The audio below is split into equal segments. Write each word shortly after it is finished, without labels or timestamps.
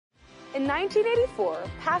In 1984,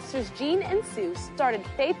 Pastors Gene and Sue started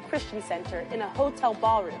Faith Christian Center in a hotel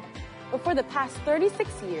ballroom. But for the past 36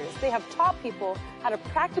 years, they have taught people how to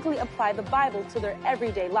practically apply the Bible to their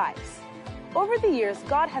everyday lives. Over the years,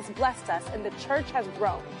 God has blessed us and the church has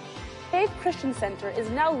grown. Faith Christian Center is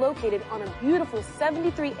now located on a beautiful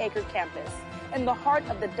 73-acre campus in the heart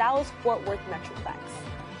of the Dallas-Fort Worth Metroplex.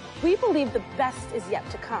 We believe the best is yet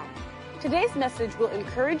to come. Today's message will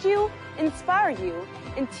encourage you, inspire you,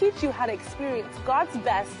 and teach you how to experience God's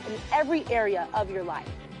best in every area of your life.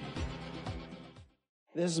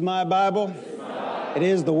 This is my Bible. It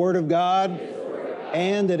is the Word of God,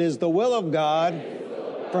 and it is the will of God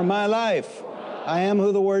for my life. I am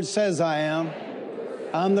who the Word says I am.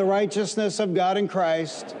 I'm the righteousness of God in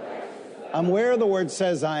Christ. I'm where the Word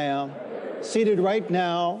says I am, seated right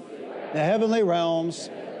now in the heavenly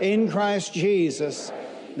realms in Christ Jesus,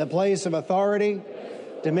 the place of authority,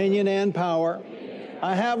 dominion, and power.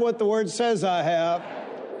 I have what the Word says I have.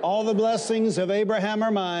 All the blessings of Abraham are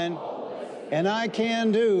mine, and I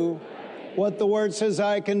can do what the Word says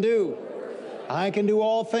I can do. I can do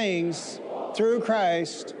all things through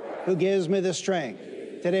Christ who gives me the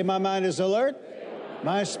strength. Today my mind is alert.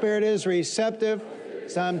 My spirit is receptive.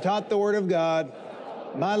 So I'm taught the Word of God.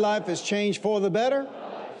 My life is changed for the better,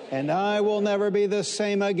 and I will never be the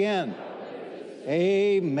same again.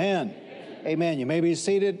 Amen. Amen. You may be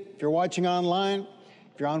seated. If you're watching online,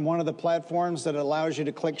 if you're on one of the platforms that allows you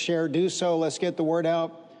to click share, do so. Let's get the word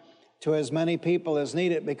out to as many people as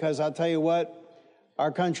need it, because I'll tell you what,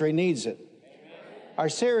 our country needs it. Our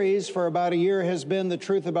series for about a year has been The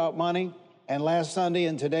Truth About Money. And last Sunday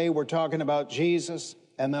and today we're talking about Jesus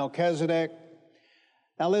and Melchizedek.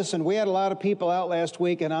 Now listen, we had a lot of people out last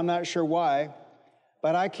week, and I'm not sure why,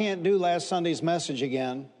 but I can't do last Sunday's message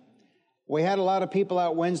again. We had a lot of people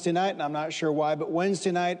out Wednesday night, and I'm not sure why, but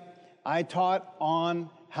Wednesday night I taught on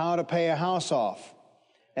how to pay a house off,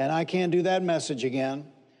 and I can't do that message again.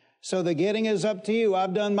 So the getting is up to you.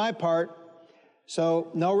 I've done my part. So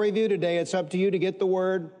no review today. It's up to you to get the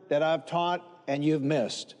word that I've taught and you've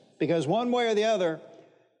missed. Because one way or the other,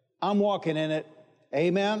 I'm walking in it.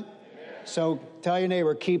 Amen? Amen. So tell your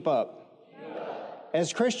neighbor, keep up.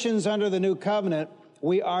 As Christians under the new covenant,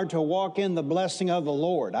 we are to walk in the blessing of the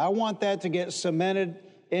Lord. I want that to get cemented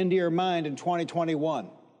into your mind in 2021.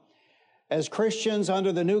 As Christians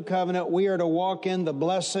under the new covenant, we are to walk in the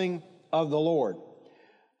blessing of the Lord.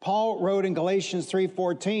 Paul wrote in Galatians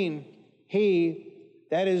 3:14, He,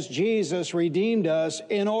 that is Jesus, redeemed us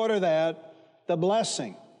in order that the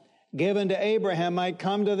blessing given to Abraham might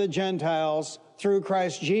come to the Gentiles through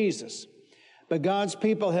Christ Jesus. But God's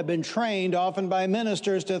people have been trained, often by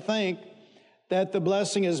ministers, to think that the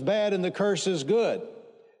blessing is bad and the curse is good.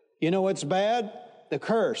 You know what's bad? The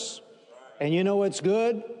curse. And you know what's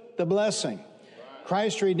good? The blessing.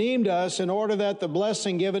 Christ redeemed us in order that the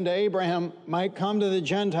blessing given to Abraham might come to the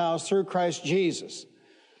Gentiles through Christ Jesus.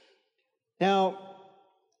 Now,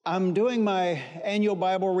 I'm doing my annual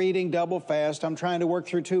Bible reading double fast. I'm trying to work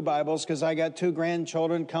through 2 Bibles because I got 2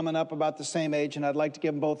 grandchildren coming up about the same age, and I'd like to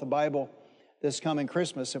give them both a Bible this coming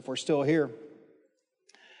Christmas if we're still here.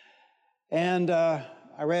 And I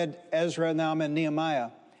read Ezra, now I'm in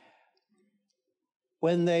Nehemiah.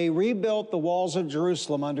 When they rebuilt the walls of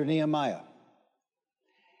Jerusalem under Nehemiah,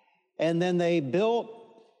 and then they built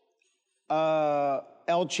El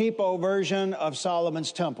Cheapo version of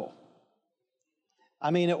Solomon's temple. I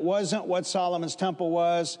mean, it wasn't what Solomon's temple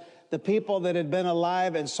was. The people that had been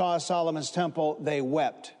alive and saw Solomon's temple, they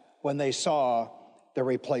wept when they saw the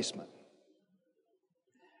replacement.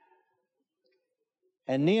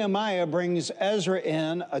 And Nehemiah brings Ezra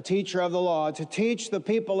in, a teacher of the law, to teach the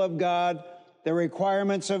people of God the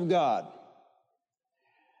requirements of God.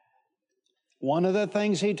 One of the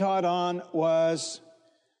things he taught on was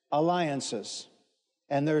alliances.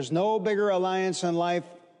 And there's no bigger alliance in life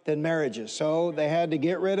than marriages. So they had to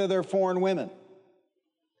get rid of their foreign women.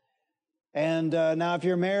 And now if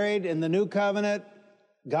you're married in the new covenant,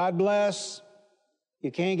 God bless,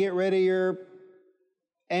 you can't get rid of your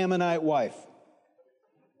Ammonite wife.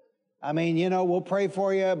 I mean, you know, we'll pray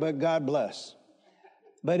for you, but God bless.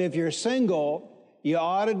 But if you're single, you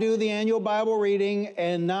ought to do the annual Bible reading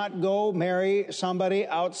and not go marry somebody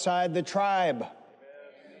outside the tribe.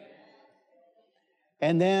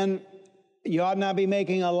 And then you ought not be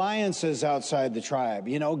making alliances outside the tribe,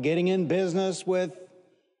 you know, getting in business with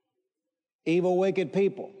evil, wicked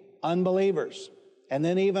people, unbelievers. And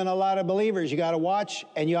then even a lot of believers you got to watch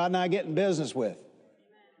and you ought not get in business with.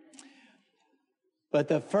 But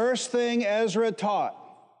the first thing Ezra taught,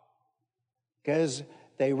 because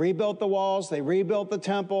they rebuilt the walls, they rebuilt the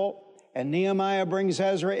temple, and Nehemiah brings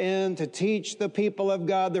Ezra in to teach the people of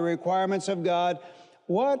God the requirements of God.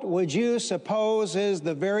 What would you suppose is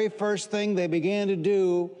the very first thing they began to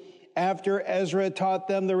do after Ezra taught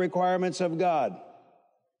them the requirements of God?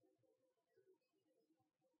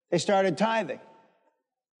 They started tithing.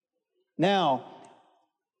 Now,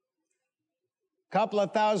 a couple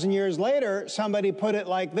of thousand years later, somebody put it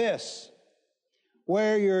like this: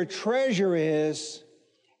 where your treasure is,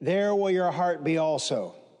 there will your heart be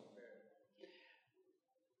also.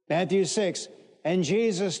 Matthew 6, and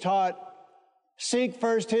Jesus taught, seek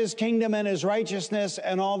first his kingdom and his righteousness,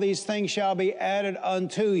 and all these things shall be added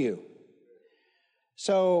unto you.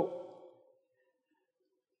 So,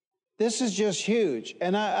 this is just huge.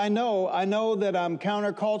 And I know that I'm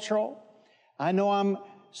countercultural. I know I'm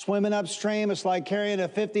swimming upstream. It's like carrying a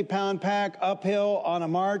 50-pound pack uphill on a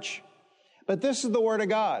march. But this is the Word of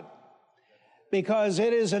God, because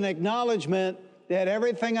it is an acknowledgement that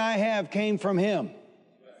everything I have came from Him.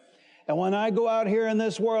 And when I go out here in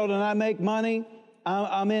this world and I make money,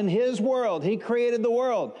 I'm in His world. He created the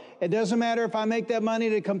world. It doesn't matter if I make that money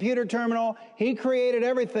at a computer terminal. He created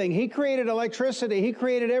everything. He created electricity. He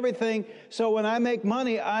created everything. So when I make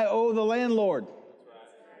money, I owe the landlord.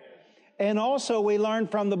 And also we learn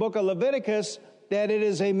from the book of Leviticus that it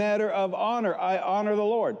is a matter of honor. I honor the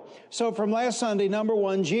Lord. So from last Sunday, number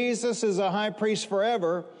one, Jesus is a high priest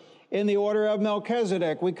forever in the order of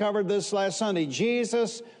Melchizedek. We covered this last Sunday.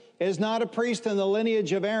 Jesus is not a priest in the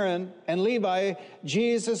lineage of Aaron and Levi.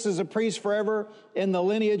 Jesus is a priest forever in the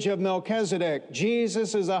lineage of Melchizedek.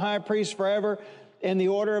 Jesus is a high priest forever in the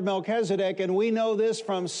order of Melchizedek. And we know this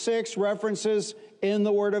from 6 references in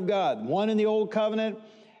the Word of God. 1 in the Old Covenant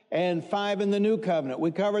and 5 in the New Covenant.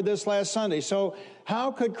 We covered this last Sunday. So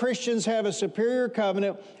how could Christians have a superior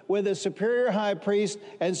covenant with a superior high priest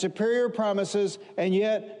and superior promises and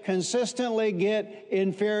yet consistently get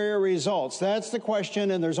inferior results? That's the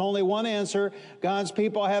question, and there's only one answer. God's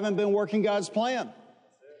people haven't been working God's plan.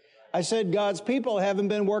 I said God's people haven't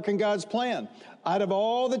been working God's plan. Out of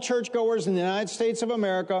all the churchgoers in the United States of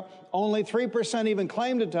America, only 3% even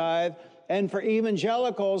claim to tithe. And for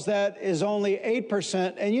evangelicals, that is only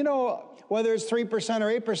 8%. And you know, whether it's 3%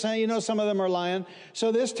 or 8%, you know some of them are lying.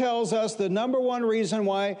 So this tells us the number one reason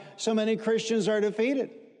why so many Christians are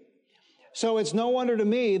defeated. So it's no wonder to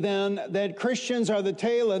me then that Christians are the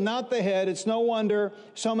tail and not the head. It's no wonder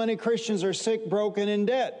so many Christians are sick, broken, in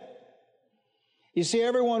debt. You see,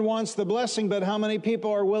 everyone wants the blessing, but how many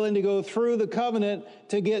people are willing to go through the covenant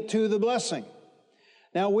to get to the blessing?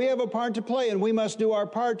 Now, we have a part to play, and we must do our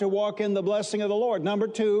part to walk in the blessing of the Lord. Number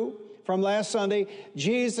 2, from last Sunday,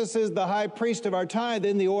 Jesus is the high priest of our tithe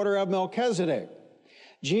in the order of Melchizedek.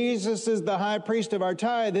 Jesus is the high priest of our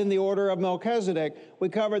tithe in the order of Melchizedek. We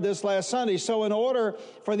covered this last Sunday. So in order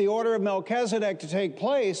for the order of Melchizedek to take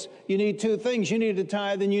place, you need 2 things. You need a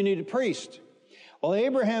tithe and you need a priest. Well,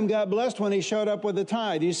 Abraham got blessed when he showed up with the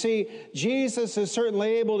tithe. You see, Jesus is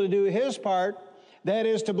certainly able to do his part. That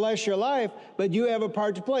is to bless your life, but you have a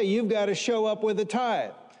part to play. You've got to show up with a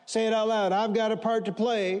tithe. Say it out loud. I've got a part to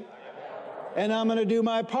play, and I'm going to do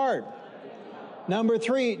my part. Number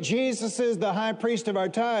 3, Jesus is the high priest of our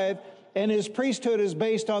tithe, and his priesthood is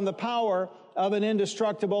based on the power of an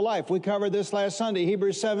indestructible life. We covered this last Sunday,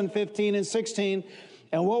 Hebrews 7:15 and 16.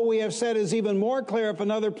 And what we have said is even more clear if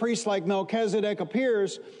another priest like Melchizedek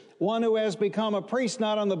appears, one who has become a priest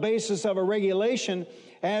not on the basis of a regulation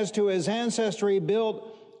as to his ancestry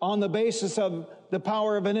built on the basis of the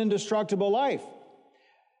power of an indestructible life.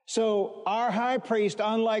 So our high priest,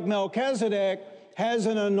 unlike Melchizedek, has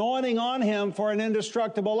an anointing on him for an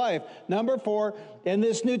indestructible life. Number 4, in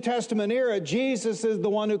this New Testament era, Jesus is the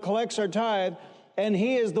one who collects our tithe, and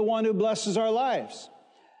he is the one who blesses our lives.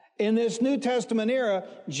 In this New Testament era,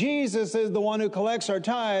 Jesus is the one who collects our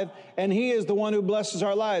tithe, and he is the one who blesses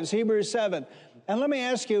our lives. Hebrews 7. And let me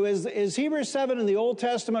ask you, is Hebrews 7 in the Old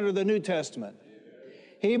Testament or the New Testament?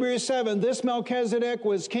 Hebrews 7, this Melchizedek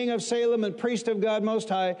was king of Salem and priest of God Most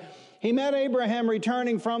High. He met Abraham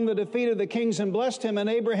returning from the defeat of the kings and blessed him, and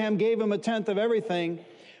Abraham gave him a tenth of everything.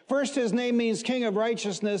 First, his name means king of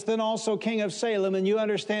righteousness, then also king of Salem. And you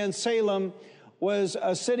understand Salem was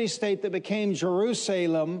a city-state that became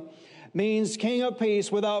Jerusalem, means king of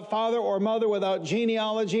peace, without father or mother, without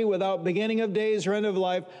genealogy, without beginning of days or end of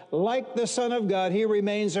life. Like the Son of God, he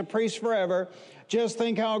remains a priest forever. Just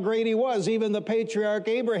think how great he was. Even the patriarch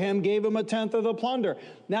Abraham gave him a tenth of the plunder.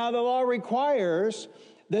 Now the law requires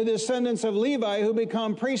the descendants of Levi who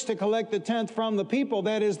become priests to collect the tenth from the people,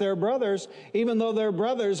 that is their brothers, even though their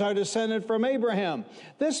brothers are descended from Abraham.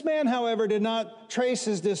 This man, however, did not trace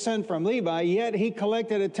his descent from Levi, yet he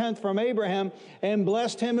collected a tenth from Abraham and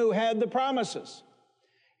blessed him who had the promises.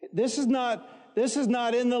 This is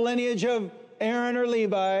not in the lineage of Aaron or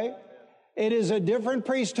Levi. It is a different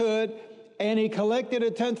priesthood. And he collected a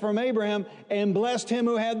tenth from Abraham and blessed him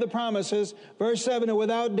who had the promises. Verse 7, and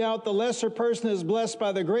without doubt, the lesser person is blessed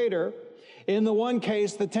by the greater. In the one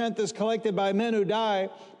case, the tenth is collected by men who die,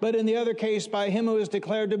 but in the other case, by him who is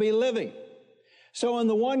declared to be living. So in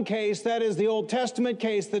the one case, that is the Old Testament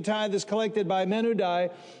case, the tithe is collected by men who die.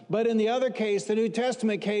 But in the other case, the New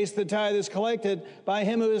Testament case, the tithe is collected by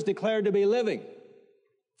him who is declared to be living.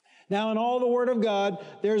 Now, in all the Word of God,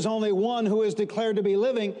 there's only one who is declared to be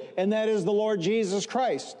living, and that is the Lord Jesus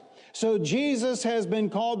Christ. So Jesus has been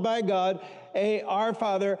called by God, our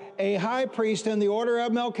Father, a high priest in the order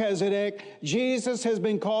of Melchizedek. Jesus has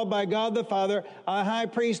been called by God the Father, a high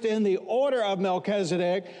priest in the order of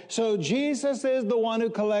Melchizedek. So Jesus is the one who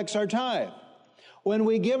collects our tithe. When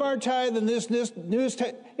we give our tithe in this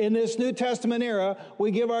New Testament era,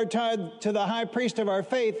 we give our tithe to the high priest of our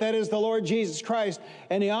faith, that is the Lord Jesus Christ,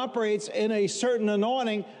 and he operates in a certain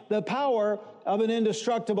anointing, the power of an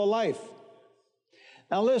indestructible life.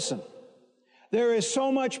 Now listen, there is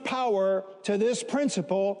so much power to this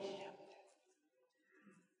principle.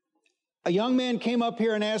 A young man came up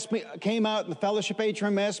here and came out in the fellowship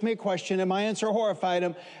atrium, asked me a question, and my answer horrified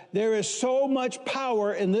him. There is so much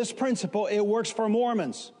power in this principle, it works for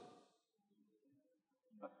Mormons.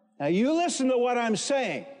 Now you listen to what I'm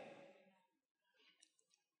saying.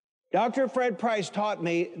 Dr. Fred Price taught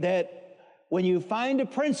me that when you find a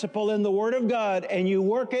principle in the Word of God and you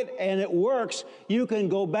work it and it works, you can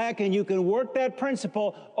go back and you can work that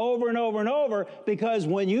principle over and over and over, because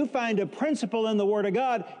when you find a principle in the Word of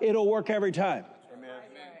God, it'll work every time. Amen.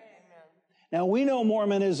 Now, we know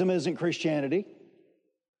Mormonism isn't Christianity.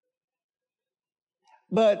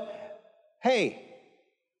 But, hey,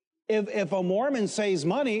 if a Mormon saves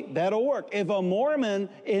money, that'll work. If a Mormon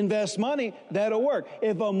invests money, that'll work.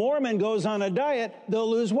 If a Mormon goes on a diet, they'll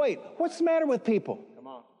lose weight. What's the matter with people? Come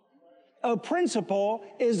on. A principle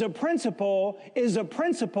is a principle is a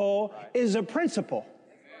principle is a principle.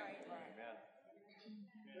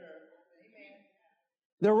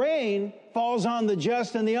 The rain falls on the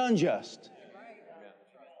just and the unjust.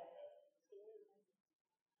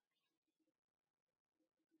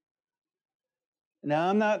 Now,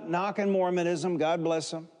 I'm not knocking Mormonism. God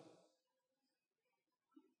bless them.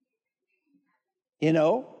 You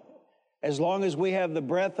know, as long as we have the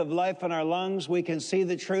breath of life in our lungs, we can see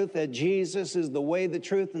the truth that Jesus is the way, the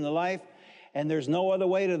truth, and the life. And there's no other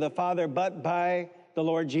way to the Father but by the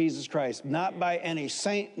Lord Jesus Christ. Not by any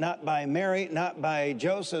saint, not by Mary, not by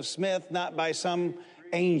Joseph Smith, not by some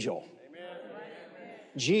angel. Amen.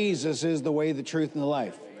 Jesus is the way, the truth, and the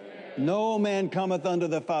life. Amen. No man cometh unto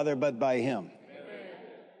the Father but by him.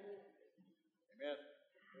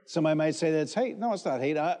 Somebody might say that's hate. No, it's not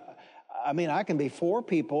hate. I mean, I can be for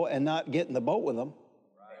people and not get in the boat with them.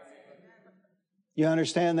 You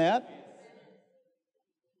understand that?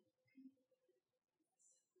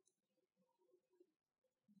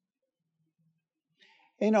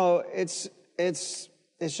 You know, it's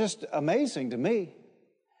just amazing to me.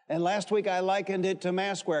 And last week I likened it to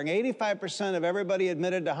mask wearing. 85% of everybody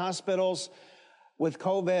admitted to hospitals with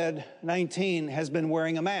COVID-19 has been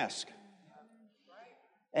wearing a mask.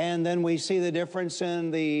 And then we see the difference in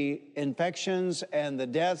the infections and the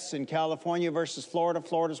deaths in California versus Florida.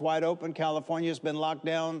 Florida's wide open. California's been locked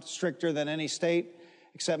down stricter than any state,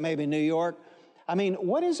 except maybe New York. I mean,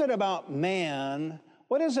 what is it about man?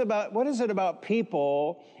 What is it about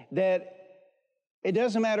people that it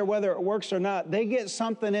doesn't matter whether it works or not? They get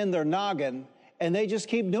something in their noggin and they just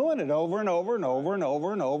keep doing it over and over and over and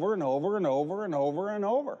over and over and over and over and over and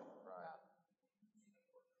over.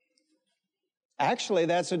 Actually,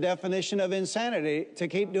 that's a definition of insanity, to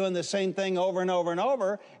keep doing the same thing over and over and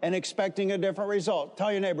over and expecting a different result.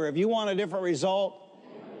 Tell your neighbor, if you want a different result,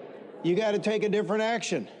 you got to take a different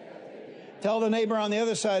action. Tell the neighbor on the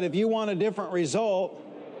other side, if you want a different result,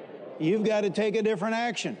 you've got to take a different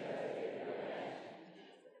action.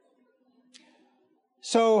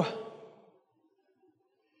 So,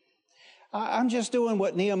 I'm just doing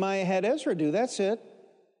what Nehemiah had Ezra do. That's it.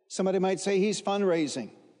 Somebody might say he's fundraising.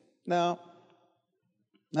 No.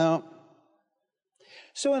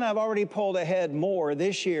 Sue and I have already pulled ahead more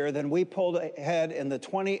this year than we pulled ahead in the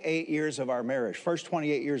 28 years of our marriage, first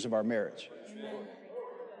 28 years of our marriage.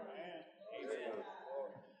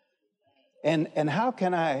 And how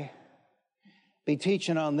can I be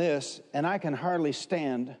teaching on this and I can hardly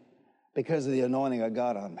stand because of the anointing of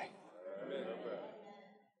God on me?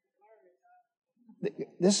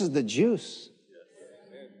 This is the juice.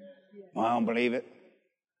 Well, I don't believe it.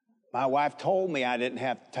 My wife told me I didn't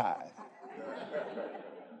have to tithe.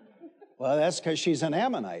 Well, that's because she's an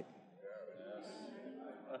Ammonite.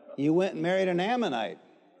 You went and married an Ammonite.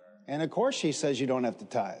 And of course she says you don't have to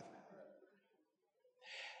tithe.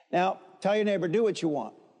 Now, tell your neighbor, do what you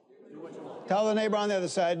want. Tell the neighbor on the other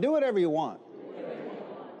side, do whatever you want.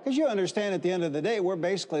 Because you understand at the end of the day, we're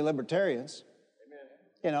basically libertarians.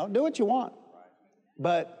 You know, do what you want.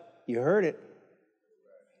 But you heard it.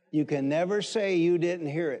 You can never say you didn't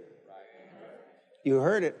hear it. You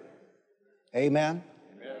heard it. Amen.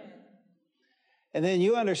 And then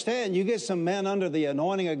you understand, you get some men under the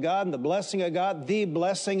anointing of God and the blessing of God, the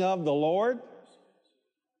blessing of the Lord.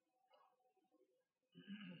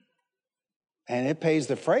 And it pays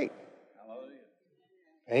the freight.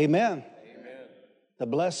 Amen. The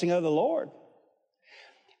blessing of the Lord.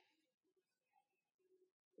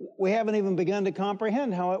 We haven't even begun to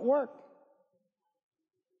comprehend how it worked.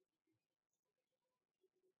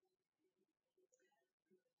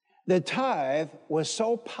 The tithe was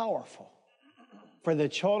so powerful for the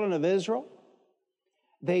children of Israel,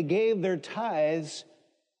 they gave their tithes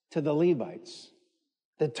to the Levites.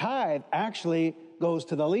 The tithe actually goes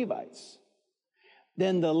to the Levites.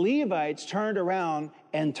 Then the Levites turned around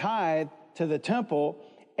and tithed to the temple,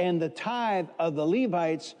 and the tithe of the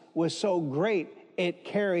Levites was so great, it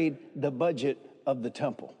carried the budget of the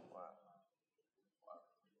temple.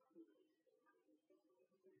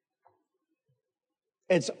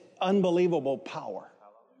 It's unbelievable power.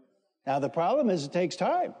 Now, the problem is it takes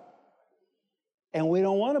time. And we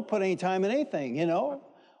don't want to put any time in anything, you know.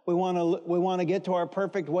 We want to get to our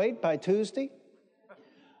perfect weight by Tuesday.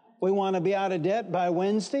 We want to be out of debt by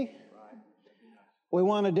Wednesday. We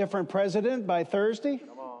want a different president by Thursday.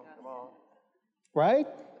 Come on. Right?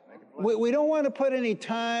 We don't want to put any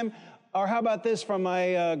time, or how about this from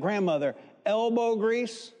my grandmother, elbow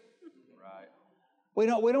grease. Right. We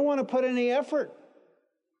don't want to put any effort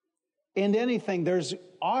into anything. There's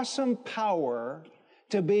awesome power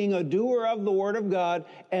to being a doer of the Word of God,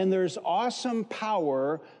 and there's awesome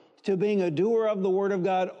power to being a doer of the Word of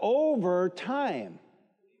God over time.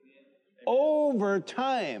 Over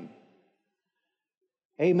time.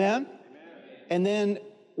 Amen? And then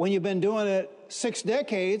when you've been doing it 6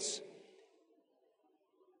 decades,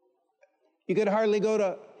 you could hardly go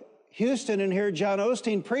to Houston and hear John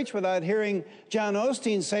Osteen preach without hearing John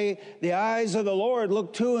Osteen say, the eyes of the Lord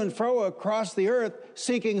look to and fro across the earth,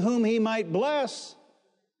 seeking whom he might bless.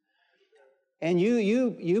 And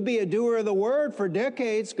you be a doer of the word for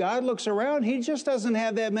decades. God looks around. He just doesn't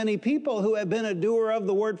have that many people who have been a doer of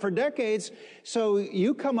the word for decades. So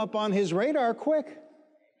you come up on his radar quick.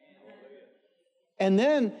 And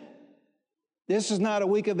then, this is not a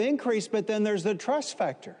week of increase, but then there's the trust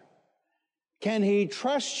factor. Can he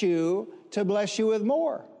trust you to bless you with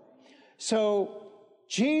more? So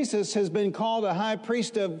Jesus has been called a high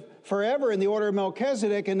priest of forever in the order of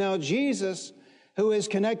Melchizedek, and now Jesus, who is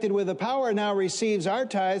connected with the power, now receives our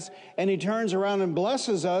tithes, and he turns around and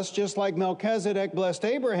blesses us just like Melchizedek blessed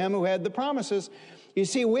Abraham, who had the promises. You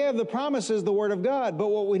see, we have the promises, the Word of God, but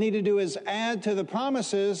what we need to do is add to the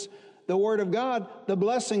promises the Word of God, the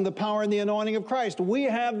blessing, the power, and the anointing of Christ. We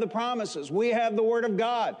have the promises. We have the Word of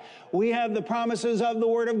God. We have the promises of the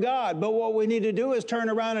Word of God. But what we need to do is turn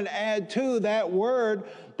around and add to that Word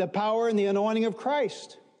the power and the anointing of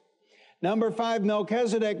Christ. Number 5,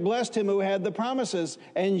 Melchizedek blessed him who had the promises,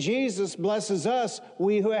 and Jesus blesses us,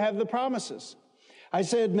 we who have the promises. I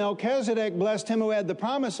said Melchizedek blessed him who had the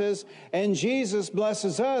promises, and Jesus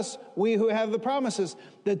blesses us, we who have the promises.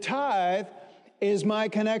 The tithe is my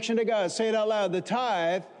connection to God. Say it out loud. The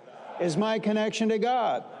tithe is my connection to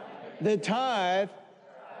God. The tithe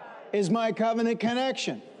is my covenant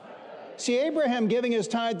connection. See, Abraham giving his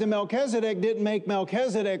tithe to Melchizedek didn't make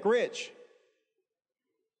Melchizedek rich.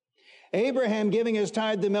 Abraham giving his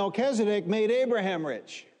tithe to Melchizedek made Abraham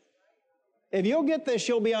rich. If you'll get this,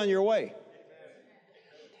 you'll be on your way.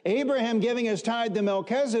 Abraham giving his tithe to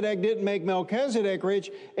Melchizedek didn't make Melchizedek rich.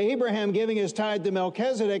 Abraham giving his tithe to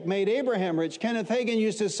Melchizedek made Abraham rich. Kenneth Hagin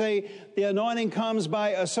used to say the anointing comes by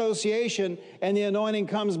association and the anointing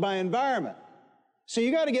comes by environment. So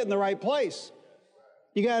you got to get in the right place.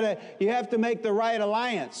 You have to make the right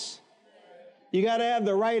alliance. You got to have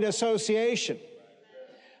the right association.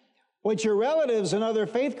 What your relatives and other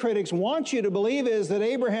faith critics want you to believe is that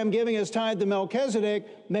Abraham giving his tithe to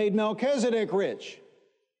Melchizedek made Melchizedek rich.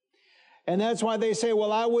 And that's why they say,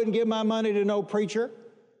 well, I wouldn't give my money to no preacher.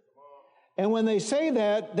 And when they say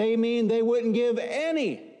that, they mean they wouldn't give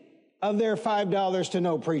any of their $5 to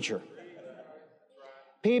no preacher.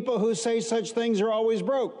 People who say such things are always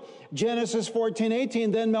broke. Genesis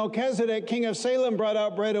 14:18, then Melchizedek, king of Salem, brought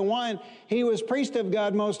out bread and wine. He was priest of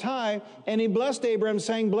God Most High, and he blessed Abraham,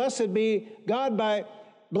 saying, blessed be God by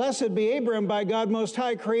Blessed be Abraham by God Most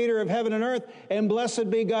High, creator of heaven and earth, and blessed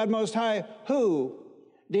be God Most High, who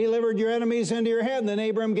delivered your enemies into your hand. Then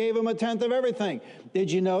Abraham gave him a tenth of everything. Did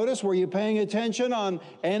you notice? Were you paying attention on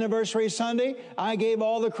anniversary Sunday? I gave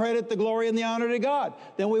all the credit, the glory, and the honor to God.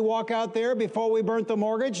 Then we walk out there before we burnt the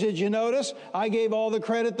mortgage. Did you notice? I gave all the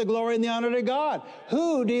credit, the glory, and the honor to God.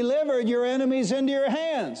 Who delivered your enemies into your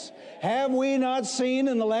hands? Have we not seen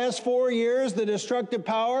in the last 4 years the destructive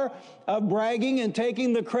power of bragging and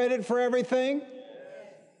taking the credit for everything?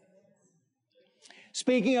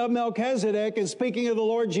 Speaking of Melchizedek and speaking of the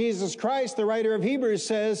Lord Jesus Christ, the writer of Hebrews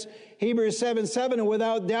says, Hebrews 7:7, and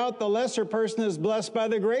without doubt the lesser person is blessed by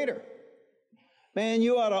the greater. Man,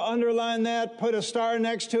 you ought to underline that, put a star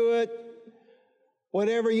next to it.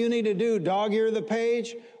 Whatever you need to do, dog-ear the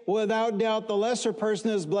page. Without doubt the lesser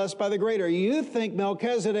person is blessed by the greater. You think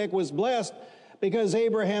Melchizedek was blessed because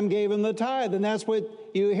Abraham gave him the tithe, and that's what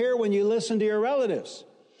you hear when you listen to your relatives.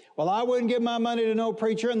 Well, I wouldn't give my money to no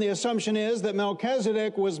preacher, and the assumption is that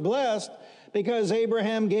Melchizedek was blessed because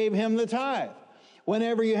Abraham gave him the tithe.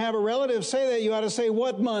 Whenever you have a relative say that, you ought to say,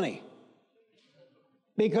 what money?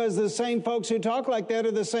 Because the same folks who talk like that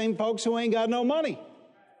are the same folks who ain't got no money.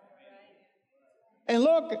 And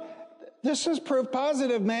look, this is proof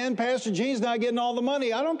positive, man. Pastor Gene's not getting all the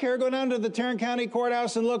money. I don't care. Go down to the Tarrant County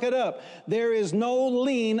Courthouse and look it up. There is no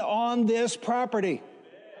lien on this property.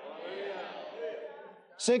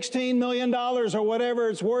 $16 million or whatever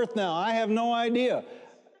it's worth now. I have no idea.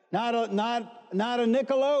 Not a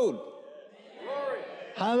nickel owed.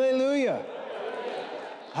 Hallelujah.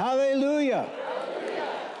 Hallelujah.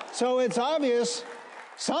 So it's obvious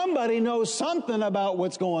somebody knows something about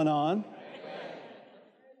what's going on.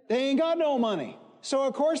 They ain't got no money. So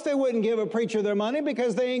of course they wouldn't give a preacher their money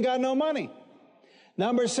because they ain't got no money.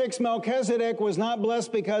 Number 6, Melchizedek was not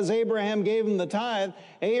blessed because Abraham gave him the tithe.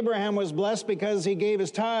 Abraham was blessed because he gave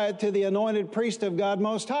his tithe to the anointed priest of God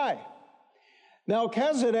Most High.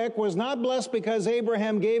 Melchizedek was not blessed because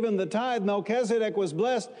Abraham gave him the tithe. Melchizedek was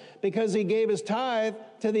blessed because he gave his tithe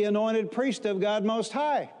to the anointed priest of God Most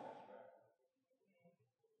High.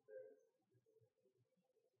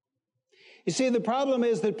 You see, the problem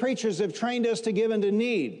is that preachers have trained us to give into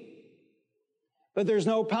need. But there's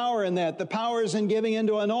no power in that. The power is in giving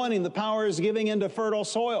into anointing. The power is giving into fertile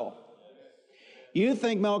soil. You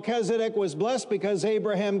think Melchizedek was blessed because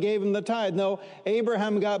Abraham gave him the tithe. No,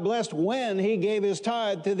 Abraham got blessed when he gave his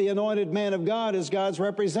tithe to the anointed man of God as God's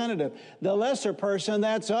representative. The lesser person,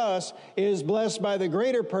 that's us, is blessed by the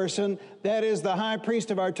greater person, that is the high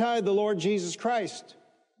priest of our tithe, the Lord Jesus Christ.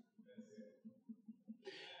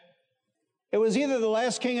 It was either the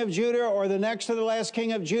last king of Judah or the next to the last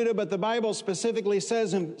king of Judah, but the Bible specifically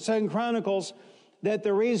says in 2 Chronicles that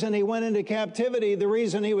the reason he went into captivity, the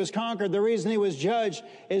reason he was conquered, the reason he was judged,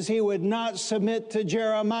 is he would not submit to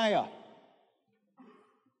Jeremiah.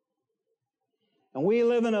 And we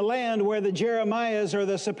live in a land where the Jeremiahs or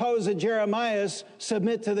the supposed Jeremiahs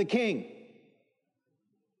submit to the king.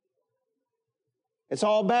 It's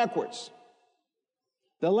all backwards.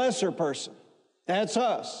 The lesser person, that's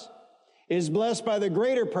us, is blessed by the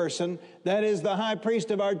greater person, that is the high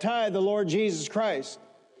priest of our tithe, the Lord Jesus Christ.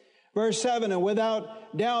 Verse 7, and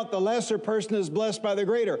without doubt the lesser person is blessed by the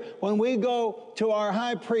greater. When we go to our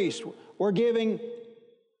high priest, we're giving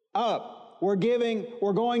up. We're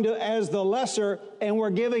going to as the lesser, and we're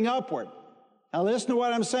giving upward. Now listen to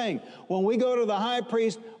what I'm saying. When we go to the high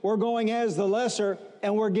priest, we're going as the lesser,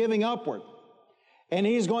 and we're giving upward. And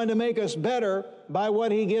he's going to make us better by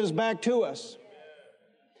what he gives back to us.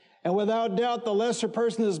 And without doubt, the lesser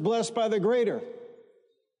person is blessed by the greater.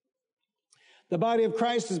 The body of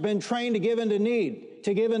Christ has been trained to give into need,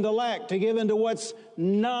 to give into lack, to give into what's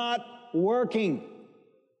not working.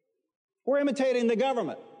 We're imitating the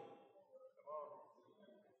government.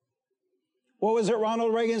 What was it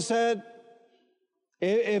Ronald Reagan said?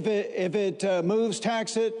 If it moves,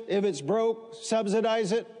 tax it. If it's broke,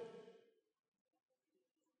 subsidize it.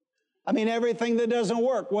 I mean, everything that doesn't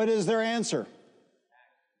work, what is their answer?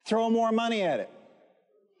 Throw more money at it.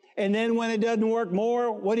 And then when it doesn't work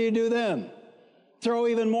more, what do you do then? Throw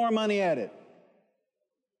even more money at it.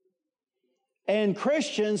 And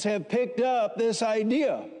Christians have picked up this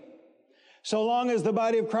idea. So long as the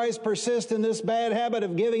body of Christ persists in this bad habit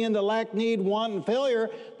of giving into lack, need, want, and failure,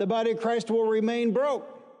 the body of Christ will remain broke.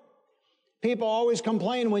 People always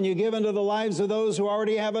complain when you give into the lives of those who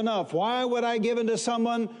already have enough. Why would I give into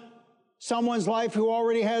someone's life who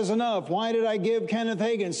already has enough? Why did I give Kenneth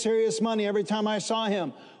Hagin serious money every time I saw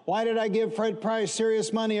him? Why did I give Fred Price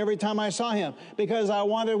serious money every time I saw him? Because I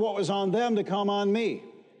wanted what was on them to come on me.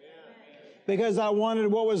 Because I wanted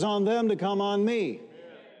what was on them to come on me.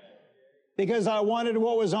 because I wanted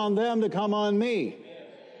what was on them to come on me.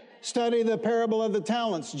 Study the parable of the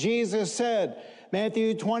talents. Jesus said,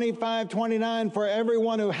 Matthew 25:29, for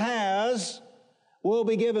everyone who has will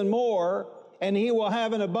be given more, and he will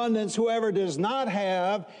have an abundance. Whoever does not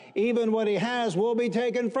have, even what he has will be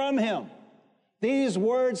taken from him. These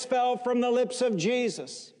words fell from the lips of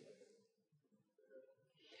Jesus.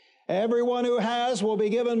 Everyone who has will be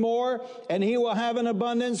given more, and he will have an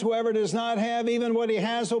abundance. Whoever does not have, even what he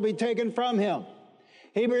has will be taken from him.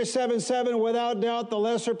 Hebrews 7:7, without doubt, the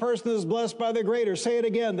lesser person is blessed by the greater. Say it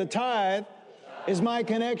again. The tithe is my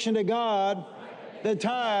connection to God. The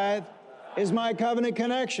tithe is my covenant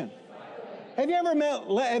connection. Have you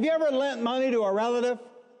ever lent money to a relative?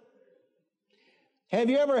 Have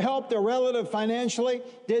you ever helped a relative financially?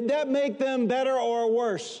 Did that make them better or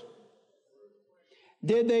worse?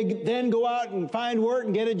 Did they then go out and find work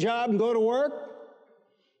and get a job and go to work?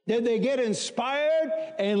 Did they get inspired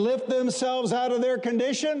and lift themselves out of their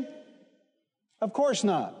condition? Of course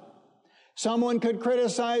not. Someone could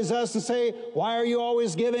criticize us and say, why are you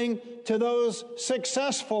always giving to those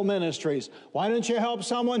successful ministries? Why don't you help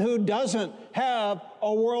someone who doesn't have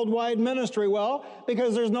a worldwide ministry? Well,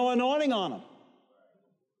 because there's no anointing on them.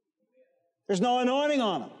 There's no anointing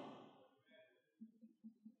on them.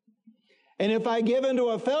 And if I give into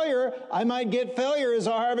a failure, I might get failure as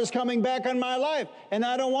a harvest coming back on my life. And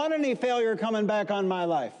I don't want any failure coming back on my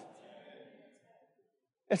life.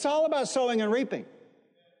 It's all about sowing and reaping.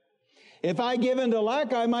 If I give into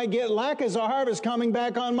lack, I might get lack as a harvest coming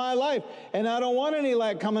back on my life. And I don't want any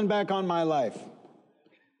lack coming back on my life.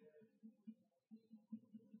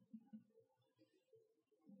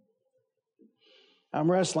 I'm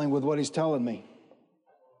wrestling with what he's telling me.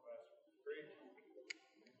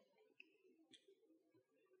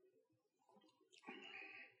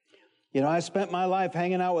 You know, I spent my life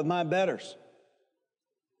hanging out with my betters.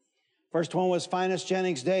 First one was Finest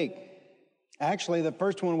Jennings Dake. Actually, the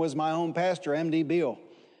first one was my own pastor, M.D. Beale.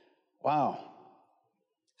 Wow.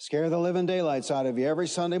 Scare the living daylights out of you every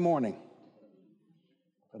Sunday morning.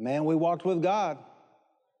 But man, we walked with God.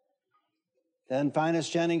 Then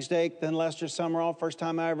Finest Jennings Dake, then Lester Summerall. First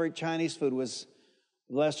time I ever ate Chinese food was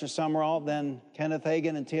Lester Summerall, then Kenneth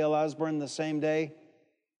Hagin and T.L. Osborne the same day.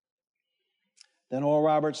 Then Oral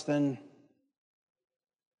Roberts, then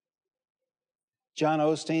John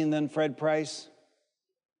Osteen, then Fred Price.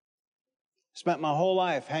 Spent my whole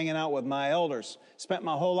life hanging out with my elders. Spent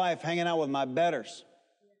my whole life hanging out with my betters.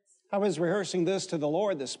 I was rehearsing this to the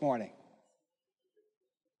Lord this morning.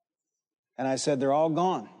 And I said, they're all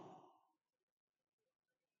gone.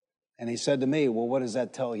 And he said to me, well, what does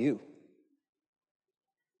that tell you?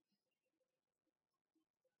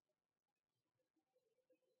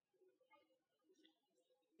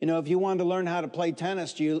 You know, if you wanted to learn how to play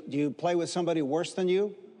tennis, do you play with somebody worse than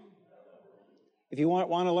you? If you want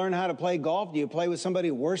to learn how to play golf, do you play with somebody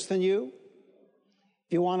worse than you?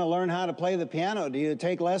 If you want to learn how to play the piano, do you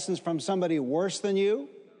take lessons from somebody worse than you?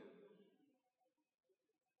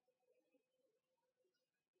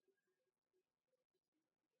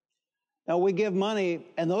 Now, we give money,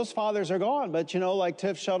 and those fathers are gone. But, you know, like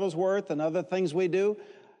Tiff Shuttlesworth and other things we do,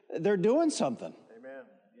 they're doing something. Amen.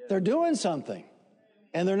 Yes. They're doing something.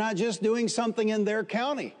 And they're not just doing something in their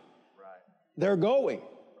county. Right. They're going.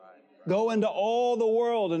 Right. Go into all the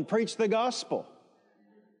world and preach the gospel.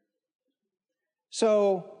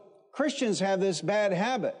 So Christians have this bad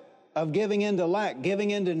habit of giving into lack,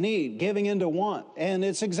 giving into need, giving into want. And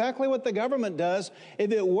it's exactly what the government does.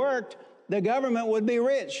 If it worked, the government would be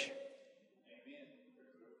rich.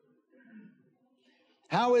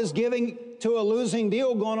 How is giving to a losing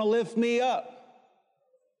deal going to lift me up?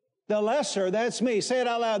 The lesser, that's me. Say it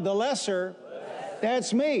out loud. The lesser,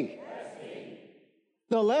 that's me.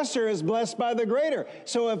 The lesser is blessed by the greater.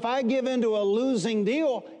 So if I give into a losing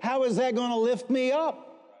deal, how is that going to lift me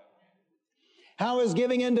up? How is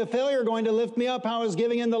giving into failure going to lift me up? How is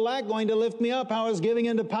giving into lack going to lift me up? How is giving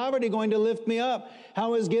into poverty going to lift me up?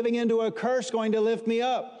 How is giving into a curse going to lift me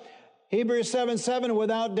up? Hebrews 7:7,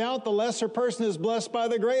 without doubt, the lesser person is blessed by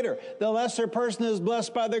the greater. The lesser person is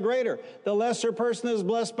blessed by the greater. The lesser person is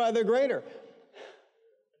blessed by the greater.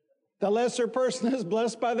 The lesser person is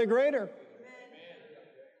blessed by the greater.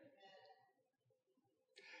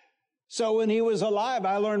 So when he was alive,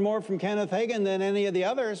 I learned more from Kenneth Hagin than any of the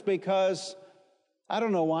others because, I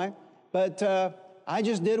don't know why, but I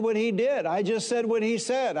just did what he did. I just said what he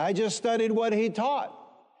said. I just studied what he taught.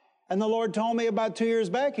 And the Lord told me about 2 years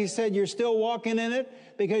back, he said, you're still walking in it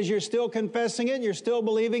because you're still confessing it, you're still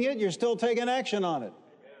believing it, you're still taking action on it.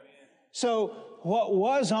 So what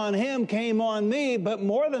was on him came on me, but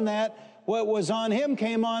more than that, what was on him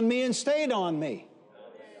came on me and stayed on me.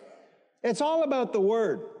 It's all about the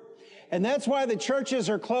Word. And that's why the churches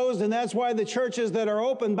are closed, and that's why the churches that are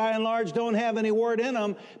open, by and large, don't have any Word in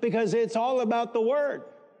them, because it's all about the Word.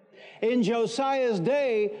 In Josiah's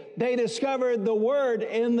day, they discovered the Word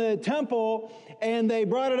in the temple, and they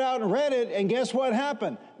brought it out and read it, and guess what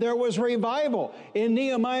happened? There was revival. In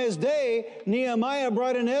Nehemiah's day, Nehemiah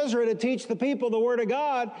brought in Ezra to teach the people the Word of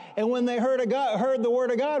God, and when they heard the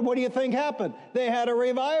Word of God, what do you think happened? They had a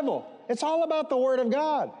revival. It's all about the Word of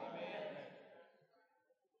God.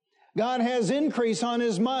 God has increase on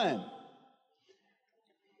His mind.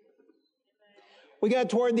 We got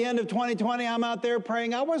toward the end of 2020. I'm out there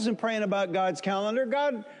praying. I wasn't praying about God's calendar.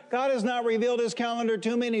 God has not revealed His calendar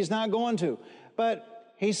to me, and He's not going to.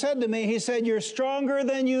 But He said to me, He said, "You're stronger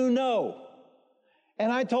than you know." And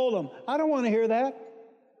I told Him, I don't want to hear that.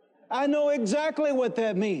 I know exactly what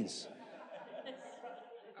that means.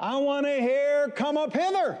 I want to hear, "Come up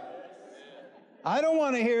hither." I don't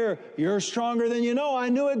want to hear, "You're stronger than you know." I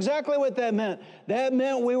knew exactly what that meant. That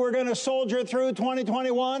meant we were going to soldier through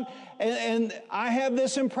 2021. And I have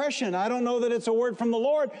this impression. I don't know that it's a word from the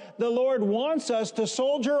Lord. The Lord wants us to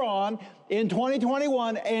soldier on in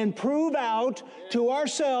 2021 and prove out to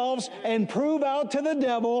ourselves and prove out to the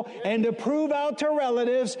devil and to prove out to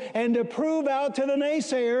relatives and to prove out to the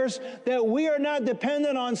naysayers that we are not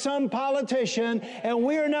dependent on some politician and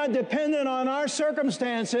we are not dependent on our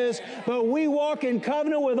circumstances, but we walk in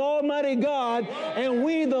covenant with Almighty God, and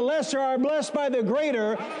we, the lesser, are blessed by the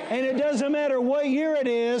greater, and it doesn't matter what year it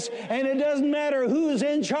is, and it doesn't matter who's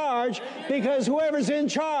in charge, because whoever's in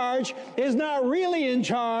charge is not really in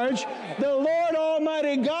charge. The Lord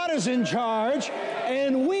Almighty God is in charge,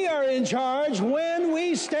 and we are in charge when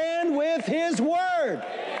we stand with His Word.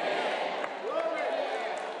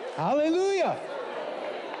 Hallelujah.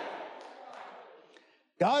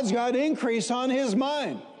 God's got increase on His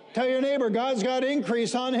mind. Tell your neighbor, God's got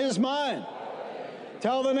increase on His mind.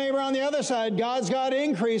 Tell the neighbor on the other side, God's got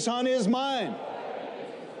increase on His mind.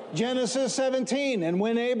 Genesis 17, and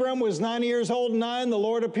when Abram was 90 years old and 9, the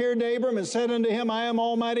Lord appeared to Abram and said unto him, "I am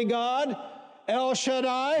Almighty God, El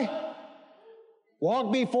Shaddai.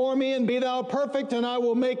 Walk before me and be thou perfect, and I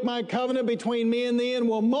will make my covenant between me and thee and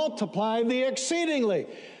will multiply thee exceedingly."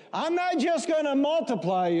 I'm not just going to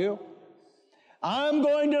multiply you. I'm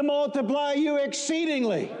going to multiply you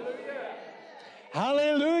exceedingly.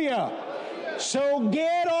 Hallelujah. So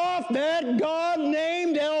get off that God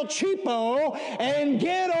named El Cheapo and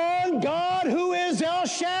get on God who is El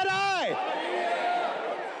Shaddai.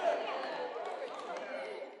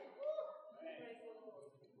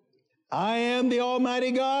 I am the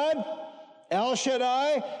Almighty God, El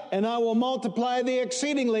Shaddai, and I will multiply thee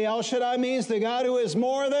exceedingly. El Shaddai means the God who is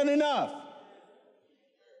more than enough.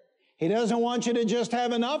 He doesn't want you to just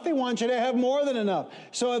have enough. He wants you to have more than enough.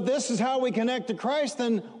 So if this is how we connect to Christ,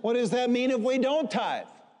 then what does that mean if we don't tithe?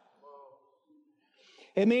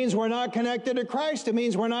 It means we're not connected to Christ. It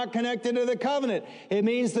means we're not connected to the covenant. It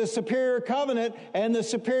means the superior covenant and the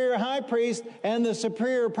superior high priest and the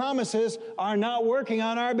superior promises are not working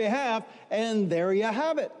on our behalf. And there you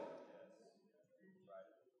have it.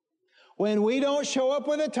 When we don't show up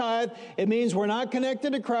with a tithe, it means we're not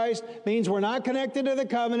connected to Christ, means we're not connected to the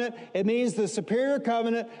covenant. It means the superior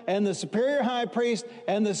covenant and the superior high priest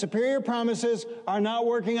and the superior promises are not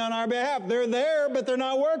working on our behalf. They're there, but they're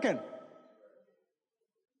not working.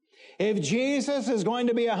 If Jesus is going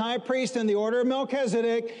to be a high priest in the order of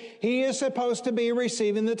Melchizedek, He is supposed to be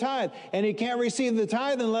receiving the tithe. And He can't receive the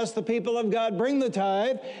tithe unless the people of God bring the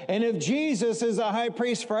tithe. And if Jesus is a high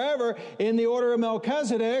priest forever in the order of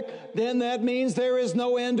Melchizedek, then that means there is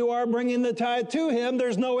no end to our bringing the tithe to Him.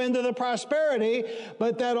 There's no end to the prosperity.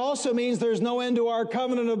 But that also means there's no end to our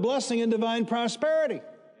covenant of blessing and divine prosperity.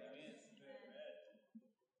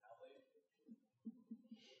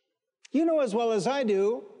 You know as well as I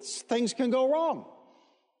do, things can go wrong.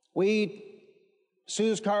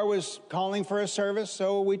 Sue's car was calling for a service,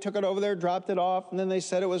 so we took it over there, dropped it off, and then they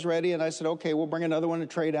said it was ready, and I said, okay, we'll bring another one to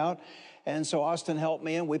trade out. And so Austin helped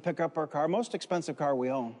me, and we pick up our car, most expensive car we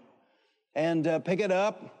own, and pick it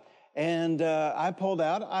up, and I pulled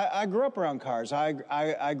out. I grew up around cars.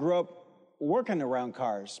 I grew up working around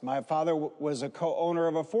cars. My father was a co-owner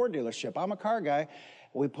of a Ford dealership. I'm a car guy.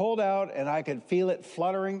 We pulled out, and I could feel it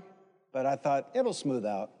fluttering. But I thought, it'll smooth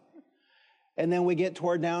out. And then we get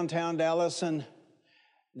toward downtown Dallas, and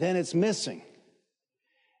then it's missing.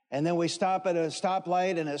 And then we stop at a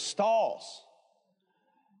stoplight, and it stalls.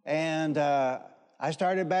 And I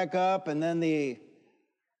started back up, and then a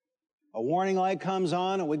warning light comes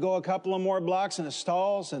on, and we go a couple of more blocks, and it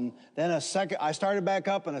stalls. And then I started back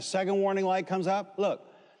up, and a second warning light comes up. Look,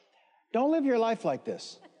 don't live your life like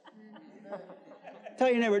this. Tell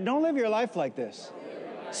your neighbor, don't live your life like this.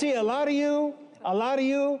 See, a lot of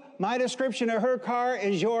you, my description of her car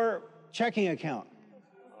is your checking account.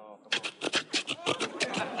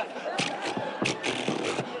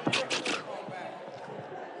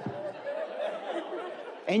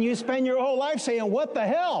 And you spend your whole life saying, what the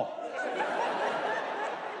hell?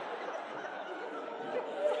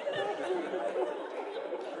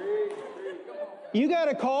 You got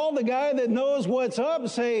to call the guy that knows what's up and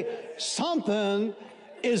say, something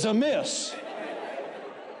is amiss.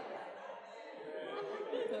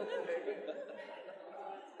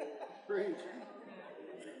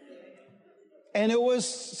 And it was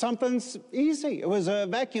something easy. It was a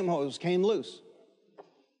vacuum hose came loose.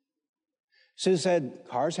 Sue said,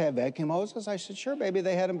 cars have vacuum hoses? I said, sure, baby.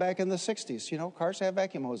 They had them back in the 60s. You know, cars have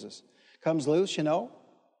vacuum hoses. Comes loose, you know.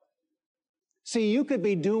 See, you could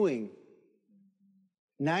be doing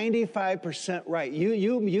 95% right.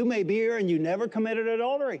 You may be here and you never committed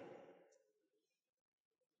adultery.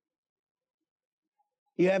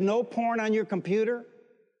 You have no porn on your computer.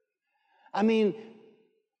 I mean,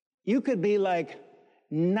 you could be like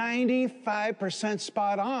 95%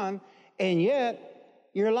 spot on, and yet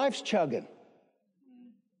your life's chugging.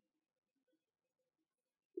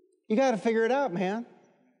 You got to figure it out, man.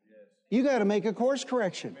 You got to make a course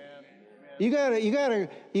correction. You got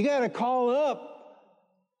to call up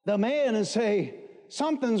the man and say,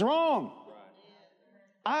 something's wrong.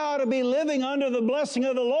 I ought to be living under the blessing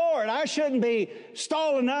of the Lord. I shouldn't be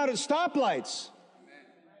stalling out at stoplights.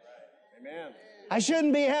 Amen. I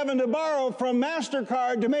shouldn't be having to borrow from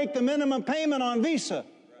MasterCard to make the minimum payment on Visa.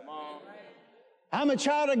 I'm a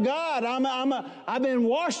child of God. I've been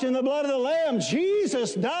washed in the blood of the Lamb.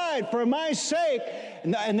 Jesus died for my sake.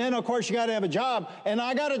 And then, of course, you got to have a job. And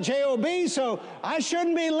I got a job, so I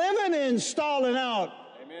shouldn't be living in stalling out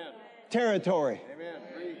territory. Amen.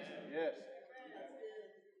 Preach. Yes.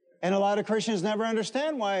 And a lot of Christians never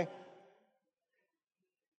understand why,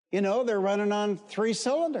 you know, they're running on 3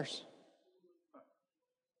 cylinders.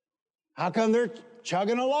 How come they're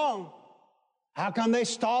chugging along? How come they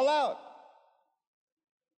stall out?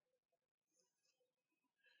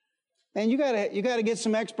 And you gotta get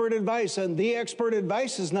some expert advice. And the expert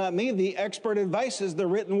advice is not me. The expert advice is the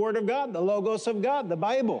written word of God, the Logos of God, the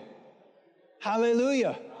Bible.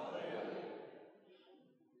 Hallelujah.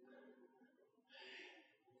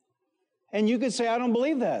 And you could say, I don't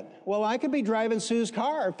believe that. Well, I could be driving Sue's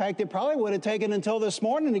car. In fact, it probably would have taken until this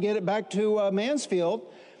morning to get it back to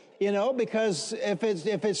Mansfield, you know, because if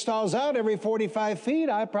it stalls out every 45 feet,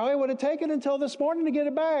 I probably would have taken until this morning to get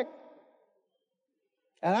it back.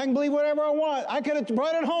 And I can believe whatever I want. I could have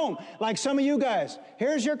brought it home, like some of you guys.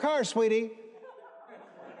 Here's your car, sweetie.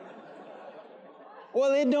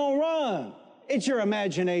 Well, it don't run. It's your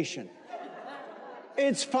imagination.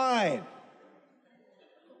 It's fine.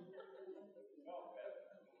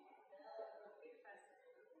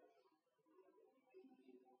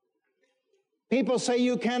 People say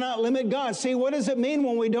you cannot limit God. See, what does it mean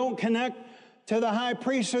when we don't connect to the high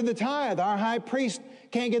priest or the tithe? Our high priest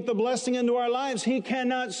can't get the blessing into our lives. He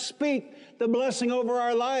cannot speak the blessing over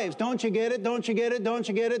our lives. Don't you get it? Don't you get it? Don't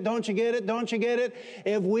you get it? Don't you get it? Don't you get it?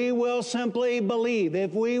 If we will simply believe,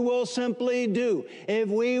 if we will simply do, if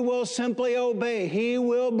we will simply obey, He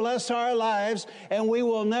will bless our lives and we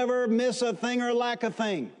will never miss a thing or lack a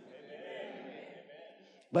thing. Amen.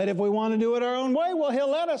 But if we want to do it our own way, well, He'll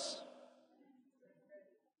let us.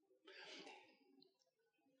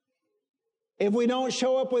 If we don't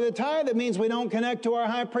show up with a tithe, it means we don't connect to our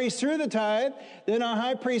high priest through the tithe. Then our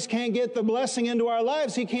high priest can't get the blessing into our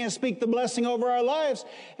lives. He can't speak the blessing over our lives.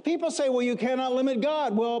 People say, well, you cannot limit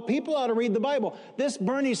God. Well, people ought to read the Bible. This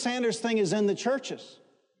Bernie Sanders thing is in the churches,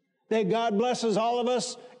 that God blesses all of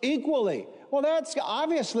us equally. Well, that's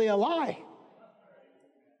obviously a lie.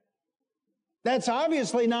 That's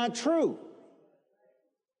obviously not true.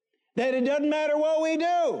 That it doesn't matter what we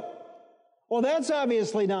do. Well, that's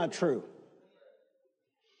obviously not true.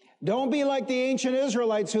 Don't be like the ancient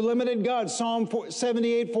Israelites who limited God. Psalm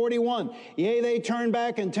 78:41. Yea, they turned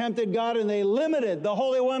back and tempted God, and they limited the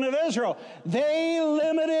Holy One of Israel. They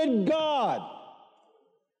limited God.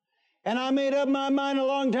 And I made up my mind a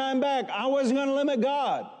long time back. I wasn't going to limit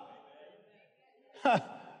God.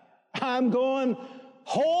 I'm going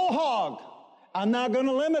whole hog. I'm not going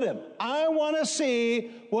to limit Him. I want to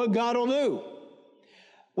see what God will do.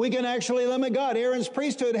 We can actually limit God. Aaron's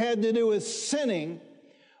priesthood had to do with sinning,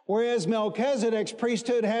 whereas Melchizedek's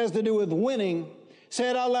priesthood has to do with winning. Say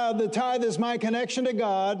it out loud. The tithe is my connection to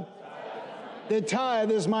God. The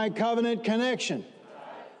tithe is my covenant connection.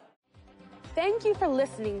 Thank you for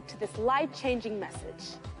listening to this life-changing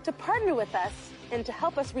message. To partner with us, And to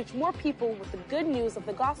help us reach more people with the good news of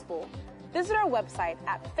the gospel, visit our website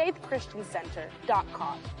at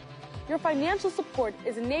faithchristiancenter.com. Your financial support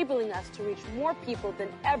is enabling us to reach more people than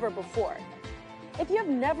ever before. If you have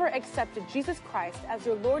never accepted Jesus Christ as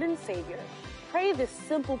your Lord and Savior, pray this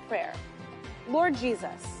simple prayer. Lord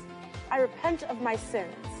Jesus, I repent of my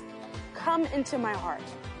sins. Come into my heart.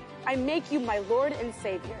 I make you my Lord and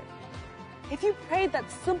Savior. If you prayed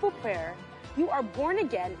that simple prayer, you are born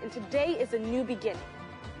again and today is a new beginning.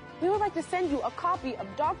 We would like to send you a copy of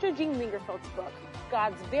Dr. Jean Lingerfeld's book,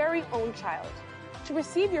 God's Very Own Child. To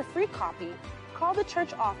receive your free copy, call the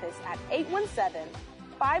church office at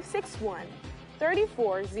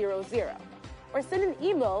 817-561-3400 or send an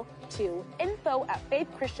email to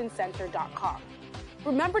info@faithchristiancenter.com.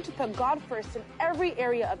 Remember to put God first in every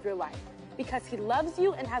area of your life because He loves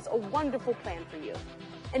you and has a wonderful plan for you.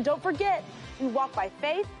 And don't forget, we walk by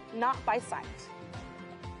faith, not by sight.